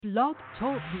Blog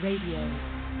Talk Radio.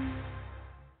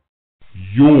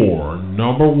 Your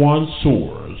number one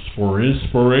source for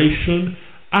inspiration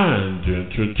and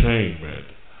entertainment.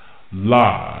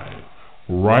 Live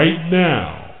right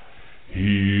now.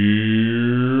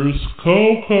 Here's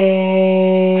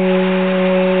Koko.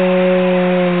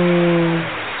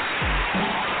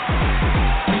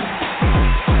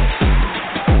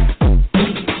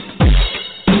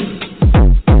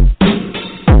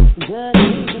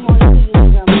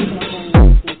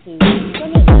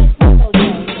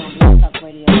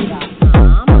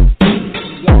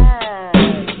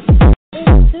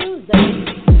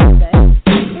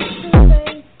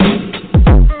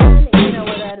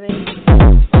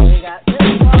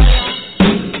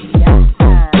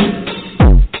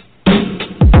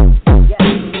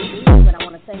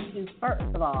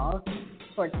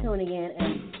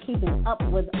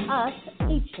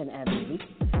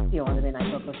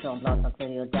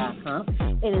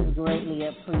 It is greatly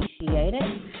appreciated.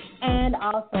 And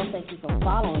also, thank you for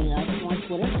following us on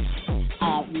Twitter,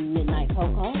 Midnight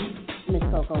Koko, Miss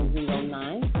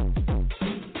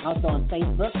Koko09. Also on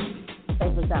Facebook,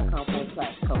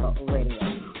 facebook.com/Koko Radio.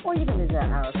 Or you can visit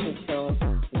our official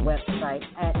website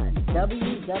at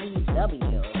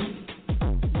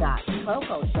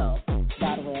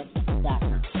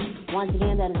www.kokoshow.web.com. Once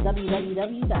again, that is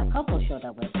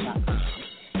www.kokoshow.web.com.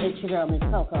 It's your girl, Miss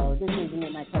Koko. This is the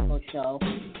Midnight Koko Show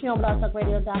here on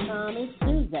blogtalkradio.com. It's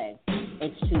Tuesday.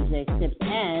 It's Tuesday Tips,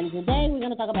 and today we're going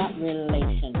to talk about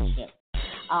relationships.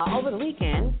 Over the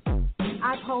weekend,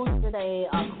 I posted a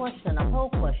poll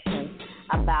question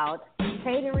about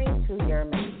catering to your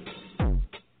man.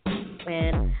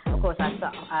 And, of course,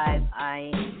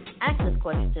 I asked this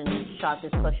question, shot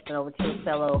this question over to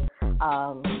fellow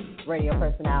radio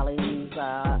personalities,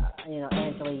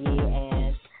 Angela Yee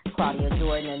and Claudia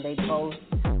Jordan, and they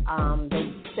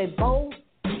both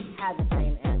had the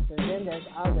same answers. Then there's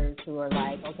others who are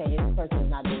like, okay, if this person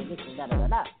is not doing this, and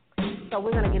da-da-da-da. So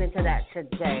we're going to get into that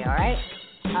today, all right?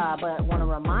 But I want to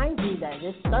remind you that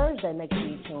this Thursday, make sure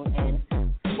you tune in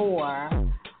for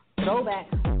Throwback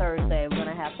Thursday. We're going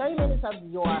to have 30 minutes of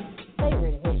your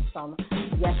favorite hits from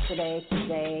yesterday,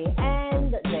 today,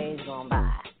 and days gone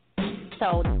by.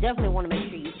 So definitely want to make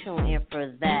sure you tune in for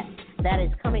that. That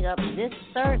is coming up this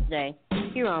Thursday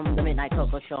here on the Midnight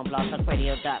Koko Show on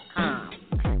blogtalkradio.com.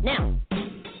 Now,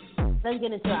 let's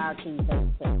get into our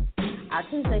Tuesday tips. Our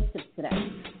Tuesday tips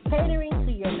today. Catering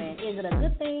to your man, is it a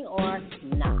good thing or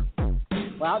not?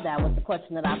 Well, that was the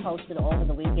question that I posted over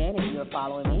the weekend. If you were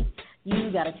following me,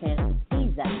 you got a chance to see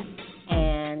that.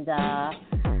 And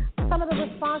some of the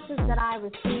responses that I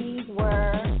received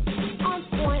were on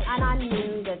point, and I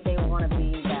knew that they were going to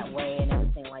be that way and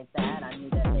everything like that. I knew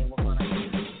that they were going to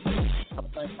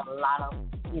put a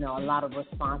lot of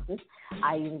responses.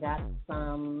 I even got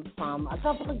some from a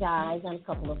couple of guys and a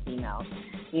couple of females.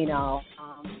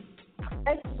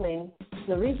 Basically,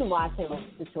 the reason why I came up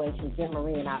with the situation, Jim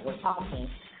Marie and I were talking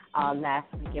last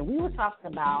week, and we were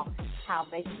talking about how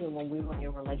basically when we were in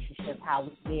a relationship, how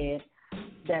we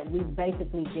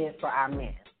basically did for our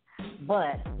men.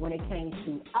 But when it came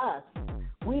to us,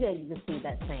 we didn't receive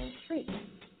that same treatment.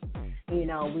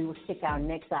 We would stick our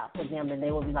necks out for them, and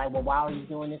they would be like, well, why are you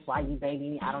doing this? Why are you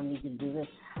babying me? I don't need you to do this.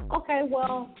 Okay,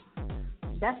 well,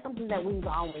 that's something that we've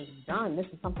always done. This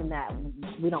is something that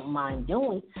we don't mind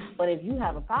doing. But if you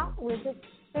have a problem with it,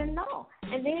 then no.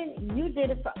 And then you did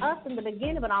it for us in the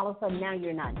beginning, but all of a sudden now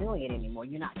you're not doing it anymore.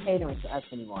 You're not catering to us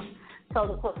anymore. So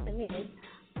the question is,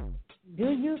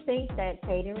 do you think that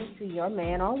catering to your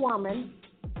man or woman,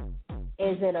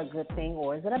 is it a good thing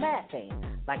or is it a bad thing?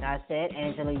 Like I said,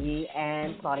 Angela Yee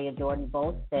and Claudia Jordan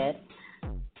both said,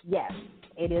 yes,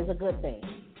 it is a good thing.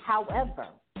 However,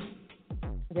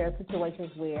 there are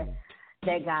situations where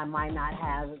that guy might not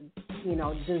have,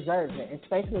 deserves it,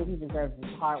 especially if he deserves it.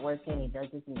 He's hardworking, he does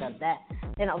this and does that.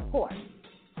 And of course.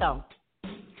 So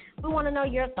we want to know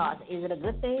your thoughts. Is it a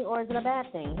good thing or is it a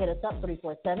bad thing? Hit us up,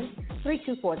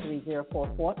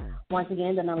 347-324-3044. Once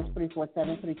again, the number is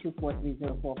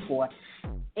 347-324-3044.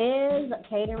 Is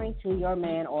catering to your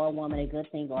man or woman a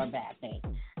good thing or a bad thing?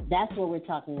 That's what we're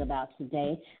talking about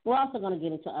today. We're also going to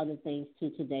get into other things,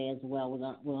 too, today as well.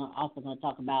 We're also going to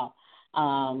talk about,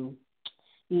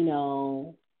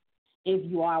 if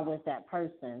you are with that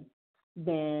person,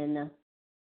 then,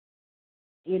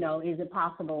 is it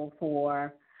possible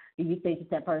do you think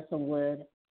that person would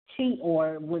cheat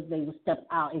or they would step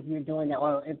out if you're doing that,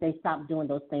 or if they stop doing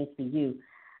those things for you,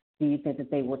 do you think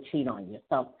that they will cheat on you?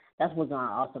 So that's what we're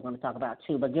also going to talk about,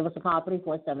 too. But give us a call,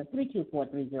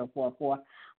 347-324-3044.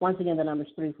 Once again, the number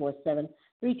is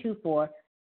 347-324-3044.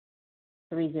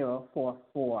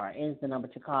 3044 is the number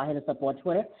to call. Hit us up on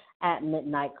Twitter at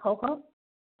Midnight Koko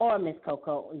or Miss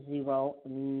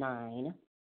Coco09.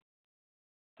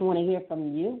 I want to hear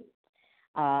from you.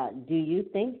 Do you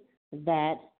think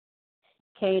that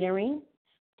catering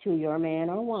to your man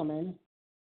or woman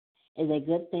is a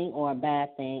good thing or a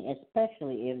bad thing,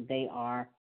 especially if they are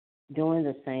doing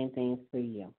the same things for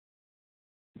you?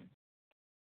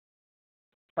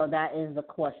 So that is the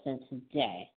question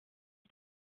today.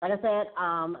 Like I said,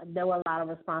 there were a lot of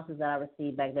responses that I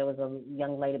received back. There was a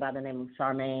young lady by the name of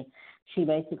Charmaine. She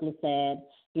basically said,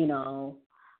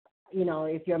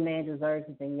 if your man deserves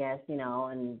it, then yes,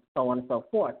 and so on and so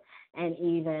forth. And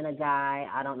even a guy,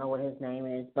 I don't know what his name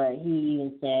is, but he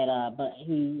even said, but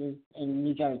he is in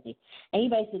New Jersey. And he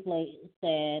basically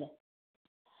said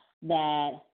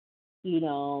that,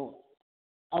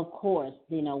 of course,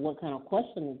 what kind of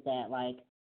question is that? Like,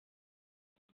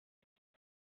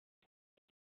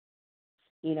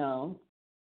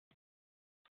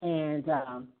 and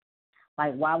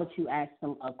like, why would you ask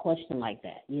them a question like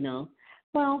that,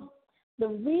 Well, the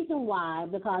reason why,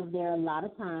 because there are a lot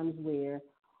of times where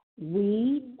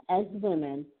we, as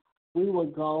women, we will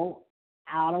go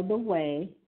out of the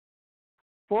way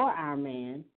for our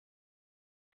man,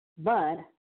 but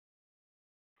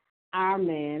our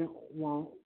man won't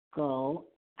go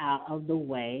out of the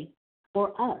way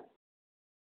for us.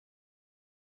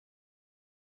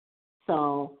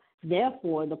 So,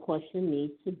 therefore, the question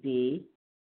needs to be,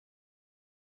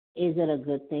 is it a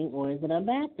good thing or is it a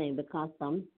bad thing? Because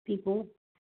some people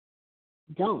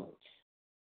don't.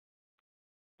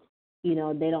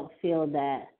 They don't feel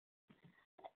that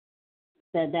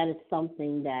is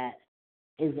something that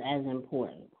is as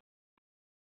important.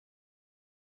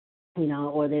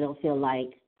 Or they don't feel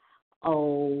like,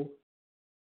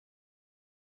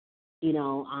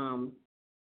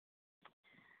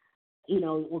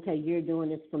 okay, you're doing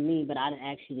this for me, but I didn't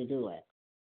ask you to do it.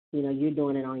 You're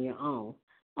doing it on your own.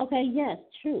 Okay, yes,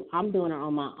 true. I'm doing it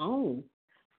on my own.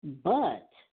 But,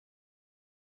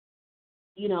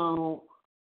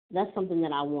 that's something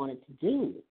that I wanted to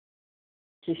do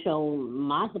to show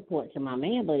my support to my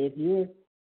man. But if you're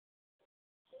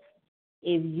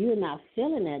not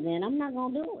feeling that, then I'm not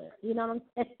gonna do it. You know what I'm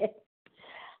saying?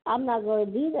 I'm not gonna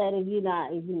do that if you're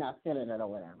not feeling it or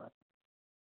whatever.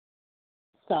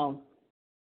 So,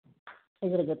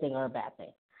 is it a good thing or a bad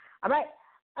thing? All right.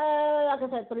 Like I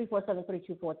said,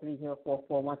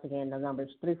 347-324-3044. Once again, the number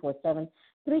is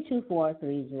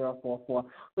 347-324-3044.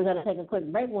 We're going to take a quick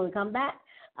break. When we come back,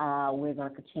 we're going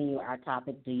to continue our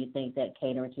topic. Do you think that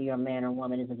catering to your man or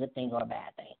woman is a good thing or a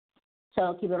bad thing?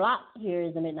 So keep it locked. Here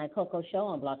is the Midnight Koko Show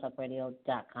on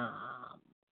blogtalkradio.com.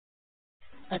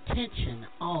 Attention,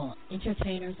 all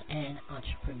entertainers and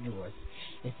entrepreneurs.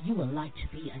 If you would like to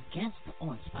be a guest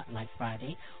on Spotlight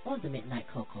Friday or the Midnight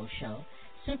Koko Show,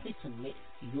 simply submit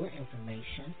your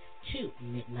information to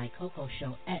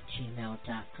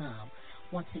midnightcocoshow@gmail.com.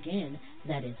 Once again,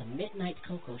 that is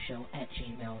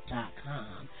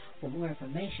midnightcocoshow@gmail.com. For more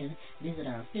information, visit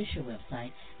our official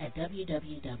website at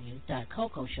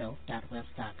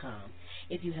www.cocoshow.webs.com.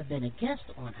 If you have been a guest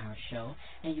on our show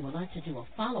and you would like to do a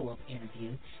follow-up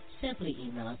interview, simply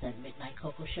email us at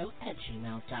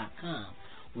midnightcocoshow@gmail.com.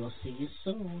 We'll see you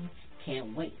soon.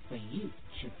 Can't wait for you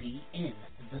to be in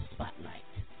the spotlight.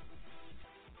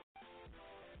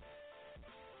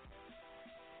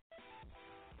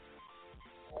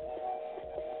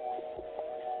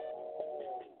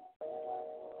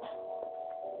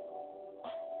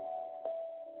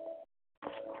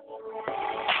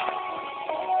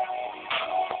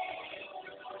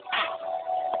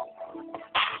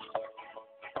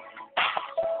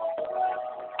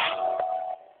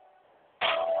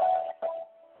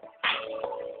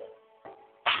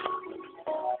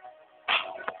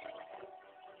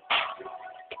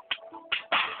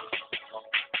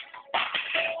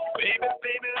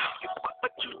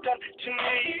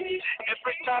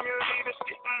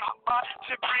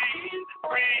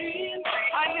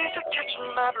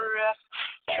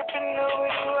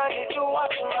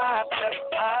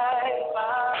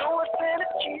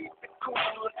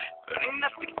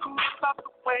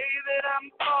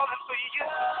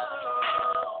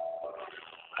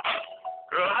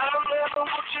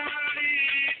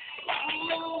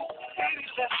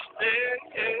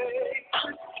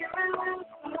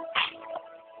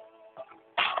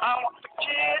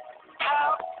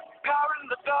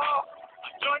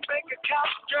 Joint bank account,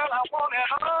 girl, I want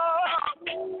it all.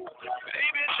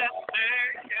 Baby, that's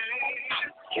it.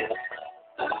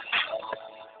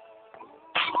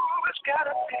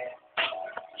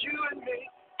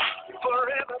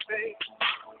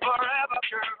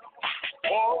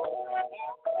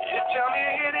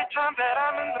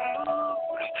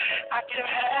 can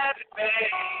have it,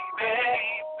 baby.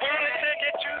 Wanna take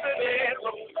it to the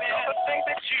bedroom. All the things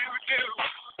that you do.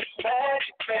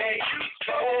 Magic, baby. You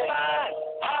so fine,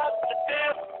 hot to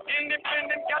death.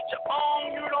 Independent, got your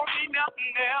own. You don't need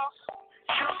nothing else.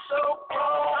 You're so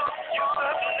grown, you're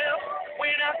something else.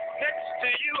 When I'm next to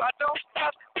you, I don't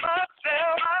trust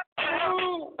myself. I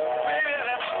do. Baby,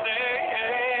 let's stay.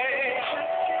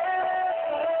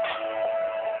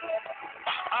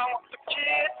 I want the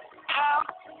kid,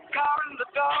 house, car, and the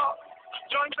dog.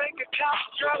 Joint bank account,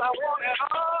 girl, I want it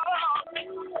all.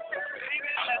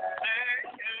 Baby, let's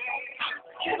stay.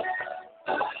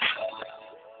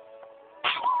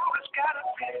 Ooh, it's gotta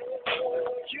be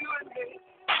you and me.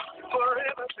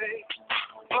 Forever, babe.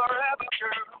 Forever,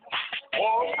 girl.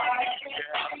 Oh, I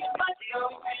can't my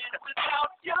young man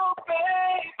without you,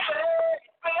 baby.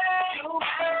 You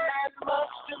mean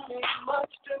much to me,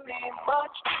 much to me,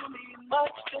 much to me,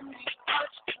 much to me,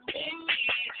 much to me.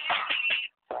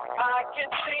 I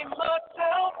can't see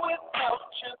myself without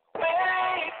you, baby.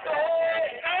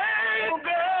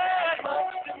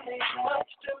 Much to me,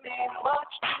 much to me,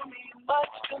 much to me,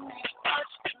 much to me,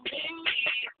 much to me.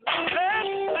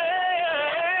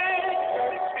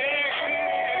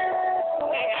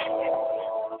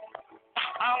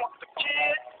 I want the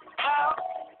kid, house,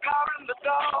 car, and the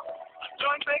dog.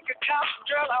 Joint bank account,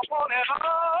 girl, I want it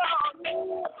all.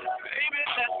 Baby,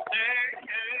 let's stay.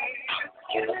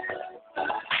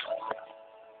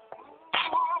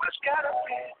 Ooh, it's gotta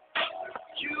be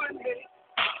you and me.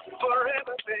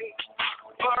 Forever, babe.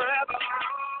 Forever.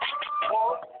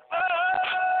 Oh.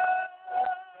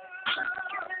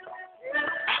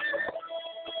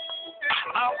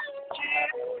 I want the kid,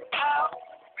 house,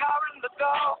 car, and the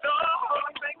dog.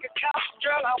 Joint bank account,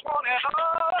 girl, I want it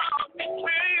all.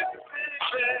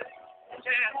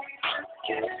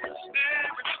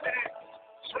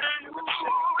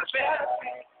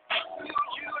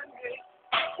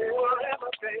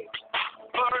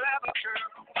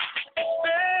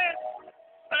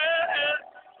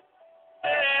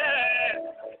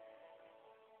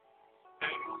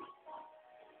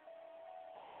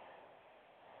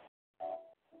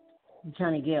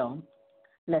 Johnny Gill,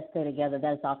 Let's Stay Together.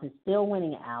 That's off his Still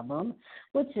Winning album,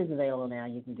 which is available now.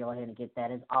 You can go ahead and get that.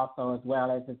 It's also as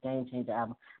well as his Game Changer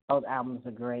album. Both albums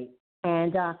are great.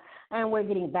 And we're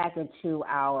getting back into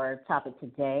our topic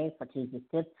today for Tuesday's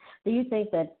Tips. Do you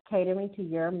think that catering to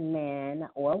your man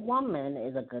or woman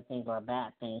is a good thing or a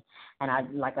bad thing?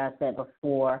 And like I said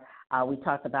before, we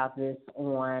talked about this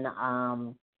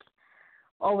on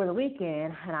over the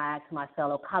weekend, and I asked my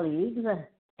fellow colleagues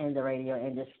in the radio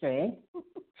industry.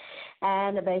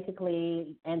 And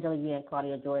basically, Angela Yee and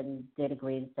Claudia Jordan did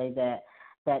agree to say that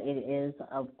it is,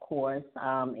 of course,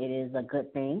 it is a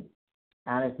good thing.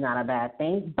 It's not a bad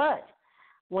thing. But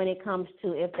when it comes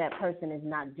to if that person is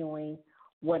not doing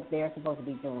what they're supposed to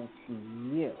be doing to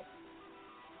you,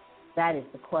 that is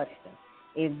the question.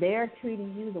 If they're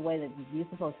treating you the way that you're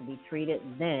supposed to be treated,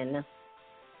 then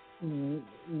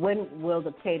when will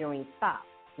the catering stop?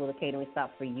 Will the catering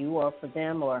stop for you or for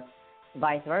them or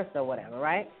vice versa or whatever,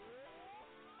 right?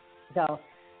 So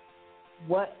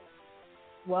what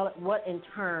in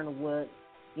turn would,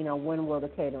 when will the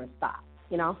catering stop,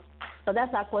 So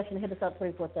that's our question. Hit us up,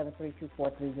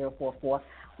 347-324-3044.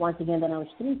 Once again, the number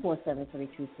is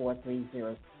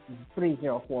 347-324-3044.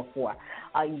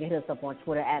 You can hit us up on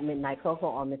Twitter at Midnight Koko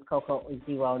or Miss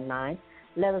Koko09.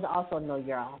 Let us also know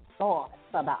your thoughts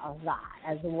about that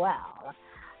as well.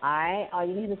 All right?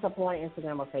 You can hit us up on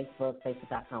Instagram or Facebook,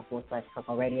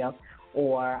 facebook.com/Koko Radio,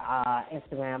 or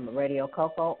Instagram Radio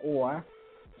Koko or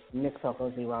Miss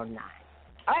Koko09. All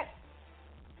right?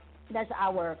 That's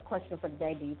our question for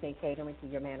today. Do you think catering to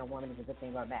your man or woman is a good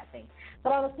thing or a bad thing?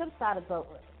 But on the flip side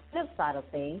of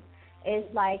things, is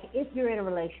like if you're in a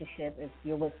relationship, if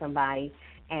you're with somebody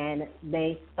and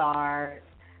they start,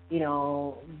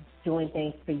 doing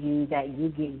things for you that you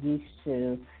get used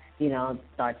to,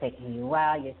 start taking you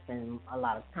out, you spend a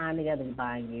lot of time together,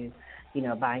 buying you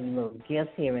little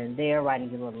gifts here and there, writing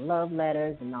you little love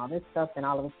letters and all this stuff, and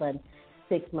all of a sudden,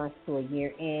 6 months to a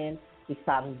year in, he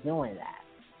stops doing that.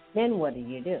 Then what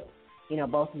do?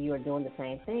 Both of you are doing the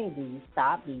same thing. Do you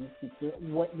stop? Do you keep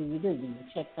doing? What do? Do you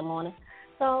check them on it?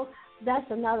 So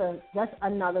that's another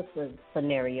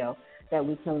scenario that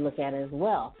we can look at as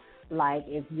well. Like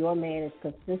if your man is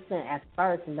consistent at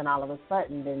first and then all of a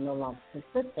sudden they're no longer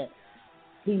consistent,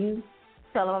 do you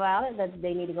tell them about it, that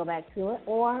they need to go back to it,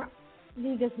 or do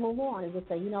you just move on and just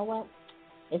say, you know what,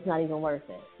 it's not even worth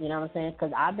it? You know what I'm saying?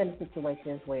 Because I've been in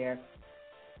situations where,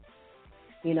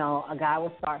 a guy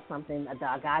will start something, a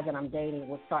guy that I'm dating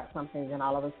will start something, and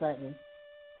all of a sudden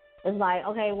It's like,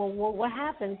 okay, well, what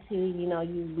happened to,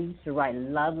 we used to write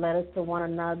love letters to one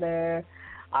another.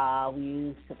 We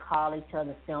used to call each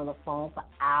other, stay on the phone for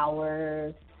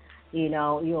hours.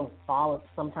 You'll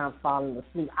sometimes falling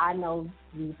asleep. I know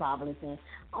you probably think,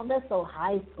 oh, that's so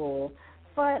high school.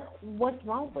 But what's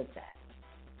wrong with that?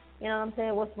 You know what I'm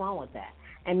saying? What's wrong with that?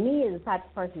 And me as the type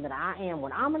of person that I am,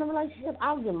 when I'm in a relationship,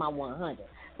 I'll give my 100.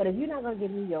 But if you're not going to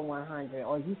give me your 100,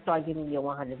 or you start giving me your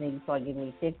 100, then you start giving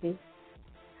me 50,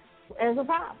 it's a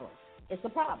problem. It's a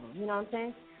problem. You know what I'm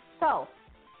saying? So,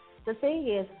 the thing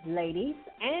is, ladies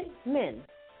and men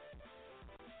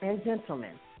and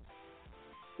gentlemen,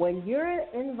 when you're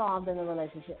involved in a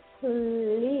relationship,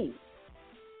 please,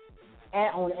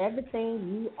 on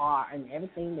everything you are and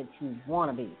everything that you want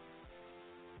to be,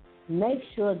 make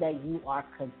sure that you are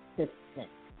consistent.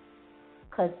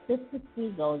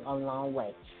 Consistency goes a long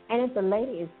way. And if the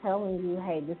lady is telling you,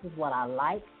 hey, this is what I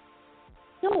like,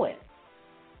 do it.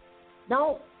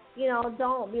 Don't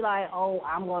be like, oh,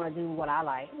 I'm going to do what I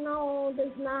like. No, that's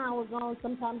not how it goes.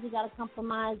 Sometimes you got to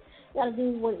compromise. You got to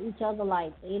do what each other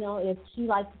likes. If she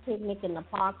likes to picnic in the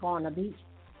park or on the beach,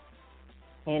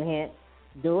 hint,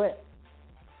 do it.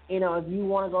 If you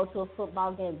want to go to a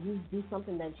football game, if you do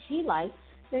something that she likes,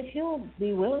 then she'll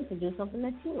be willing to do something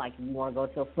that you like. If you want to go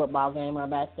to a football game or a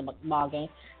basketball game,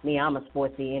 me, I'm a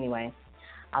sportsy anyway.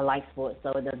 I like sports,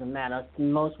 so it doesn't matter.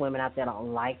 Most women out there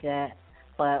don't like that.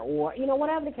 Or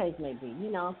whatever the case may be,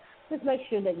 just make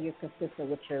sure that you're consistent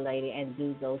with your lady and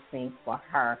do those things for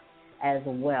her as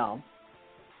well,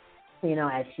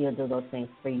 as she'll do those things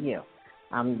for you.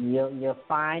 You'll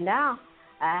find out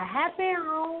a happy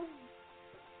home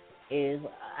is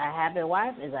a happy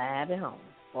wife is a happy home,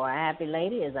 or a happy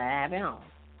lady is a happy home.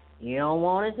 You don't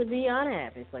want it to be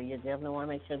unhappy, so you definitely want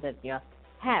to make sure that you're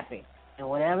happy in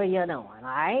whatever you're doing, all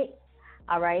right?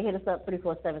 All right, hit us up,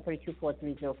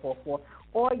 347-324-3044,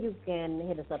 or you can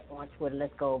hit us up on Twitter.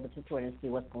 Let's go over to Twitter and see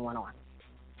what's going on.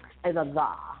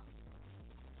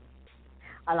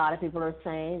 A lot of people are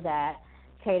saying that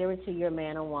catering to your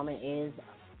man or woman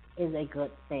is a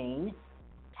good thing.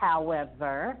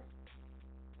 However,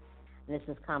 this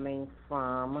is coming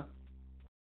from,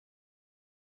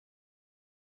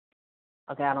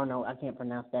 okay, I don't know, I can't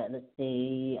pronounce that. Let's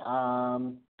see.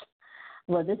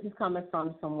 Well, this is coming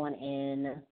from someone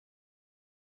in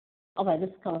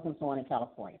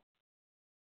California.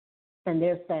 And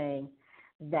they're saying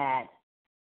that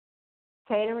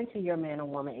catering to your man or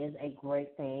woman is a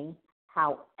great thing.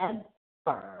 However,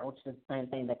 which is the same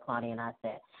thing that Claudia and I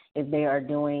said, if they are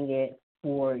doing it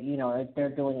for, if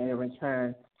they're doing it in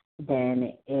return,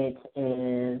 then it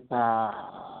is,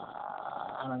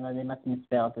 I don't know, they must have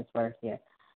misspelled this verse here,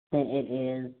 then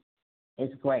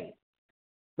it's great.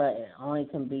 But it only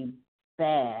can be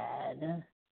bad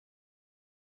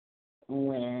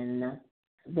when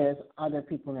there's other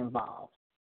people involved.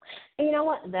 And you know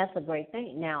what? That's a great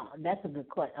thing. Now, that's a good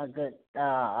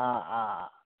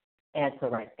answer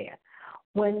right there.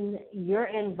 When you're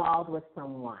involved with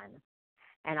someone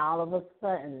and all of a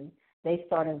sudden they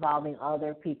start involving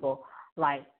other people,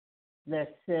 like their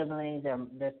siblings,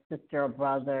 their sister or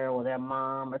brother or their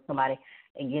mom or somebody,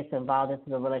 and gets involved into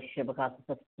the relationship because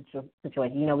of such a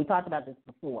situation. We talked about this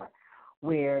before,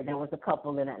 where there was a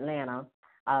couple in Atlanta.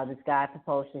 This guy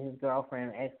proposed to his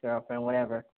girlfriend, ex-girlfriend,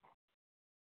 whatever,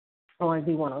 on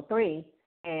Z103,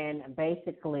 and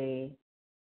basically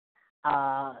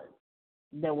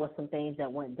there were some things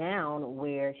that went down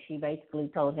where she basically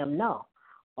told him no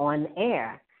on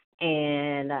air.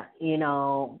 And,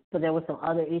 so there were some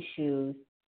other issues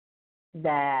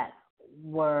that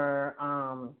were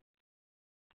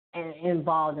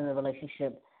involved in the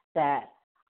relationship that,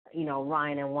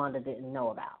 Ryan and Wanda didn't know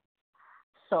about.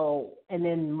 So, and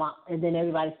then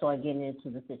everybody started getting into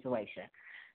the situation.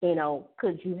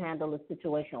 Could you handle a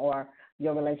situation or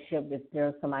your relationship if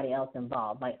there's somebody else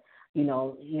involved? Like,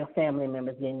 your family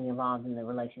members getting involved in the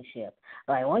relationship.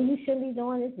 Like, well, you shouldn't be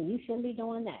doing this and you shouldn't be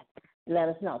doing that. Let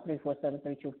us know.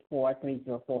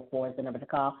 347-324-3044 is the number to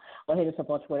call. Or hit us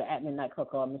up on Twitter at Midnight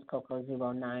Koko or Miss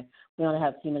Koko09. We only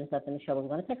have a few minutes left in the show. We're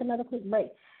going to take another quick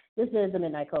break. This is the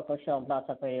Midnight Koko Show on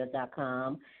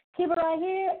blogtalkradio.com. Keep it right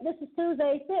here. This is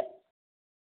Tuesday Tips.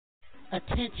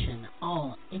 Attention,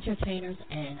 all entertainers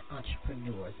and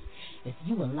entrepreneurs. If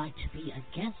you would like to be a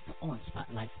guest on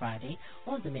Spotlight Friday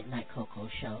or the Midnight Koko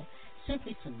Show,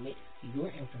 simply submit your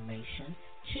information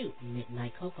to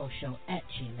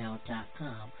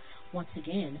midnightkokoshow@gmail.com. Once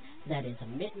again, that is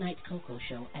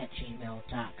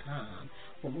midnightkokoshow@gmail.com.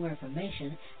 For more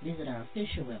information, visit our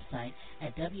official website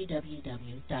at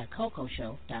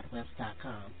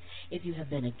www.kokoshow.webs.com. If you have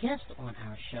been a guest on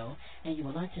our show and you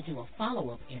would like to do a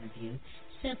follow-up interview,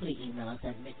 simply email us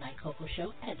at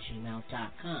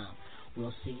midnightcocoshow@gmail.com.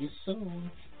 We'll see you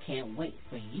soon. Can't wait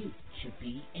for you to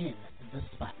be in the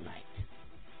spotlight.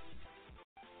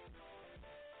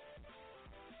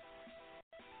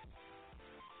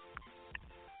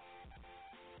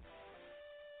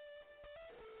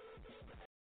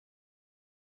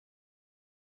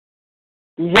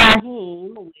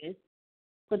 Jaheim with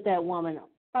Put That Woman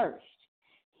First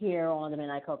here on the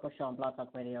Midnight Coco Show on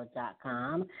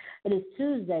blogtalkradio.com. It is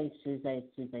Tuesday.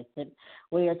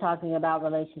 We are talking about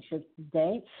relationships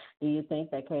today. Do you think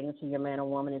that catering to your man or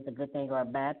woman is a good thing or a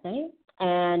bad thing?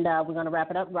 And we're going to wrap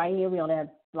it up right here. We only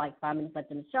have like 5 minutes left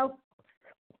in the show.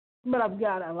 But I've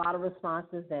got a lot of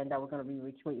responses, and we're going to be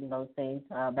retweeting those things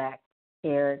back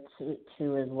here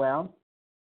too as well.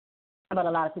 But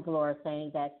a lot of people are saying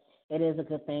that it is a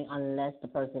good thing unless the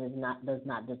person does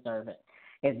not deserve it.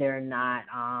 If they're not,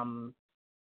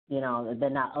 they're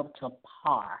not up to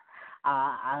par.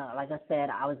 Like I said,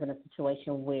 I was in a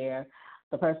situation where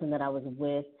the person that I was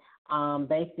with,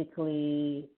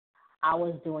 basically, I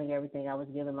was doing everything. I was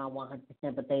giving my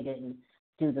 100%, but they didn't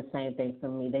do the same thing for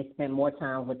me. They spent more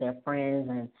time with their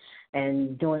friends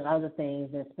and doing other things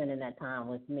than spending that time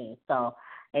with me. So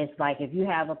it's like if you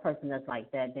have a person that's like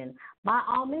that, then by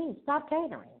all means, stop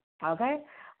catering. Okay?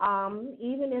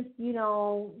 Even if,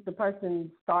 the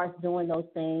person starts doing those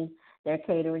things, they're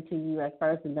catering to you at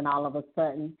first, and then all of a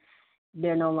sudden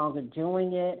they're no longer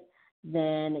doing it,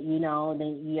 then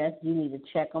yes, you need to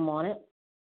check them on it.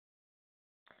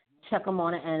 Check them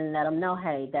on it and let them know,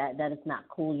 hey, that is not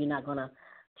cool. You're not going to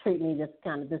treat me this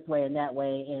way and that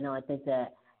way. I think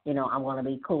that, I'm going to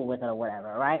be cool with it or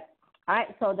whatever, right? All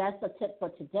right, so that's the tip for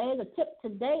today. The tip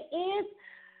today is,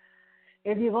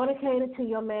 if you're going to cater to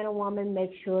your man or woman,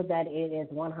 make sure that it is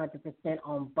 100%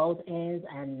 on both ends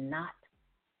and not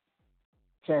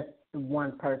just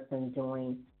one person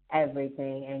doing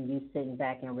everything and you sitting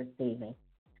back and receiving.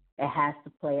 It has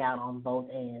to play out on both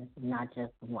ends, not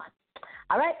just one.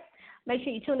 All right? Make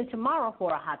sure you tune in tomorrow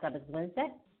for a Hot Topics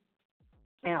Wednesday.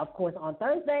 And, of course, on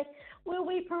Thursday, we'll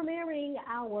be premiering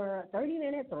our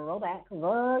 30-minute Throwback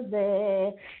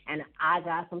Thursday. And I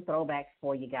got some throwbacks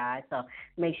for you guys. So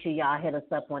make sure y'all hit us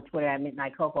up on Twitter at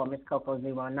Midnight Coco or Miss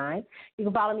Coco09. You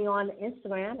can follow me on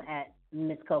Instagram at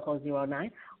Miss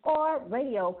Coco09 or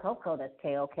Radio Coco, that's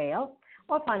Koko.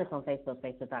 Or find us on Facebook,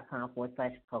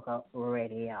 facebook.com/Coco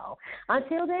Radio.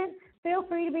 Until then, feel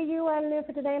free to be you and live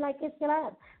for today like it's your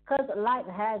life. Because life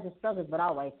has its struggles, but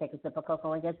always take a sip of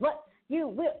cocoa, and guess what? You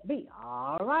will be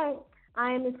all right.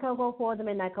 I am Miss Coco for the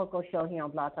Midnight Coco Show here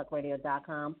on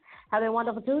blogtalkradio.com. Have a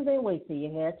wonderful Tuesday. We'll see you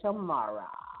here tomorrow.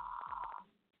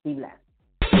 Be blessed.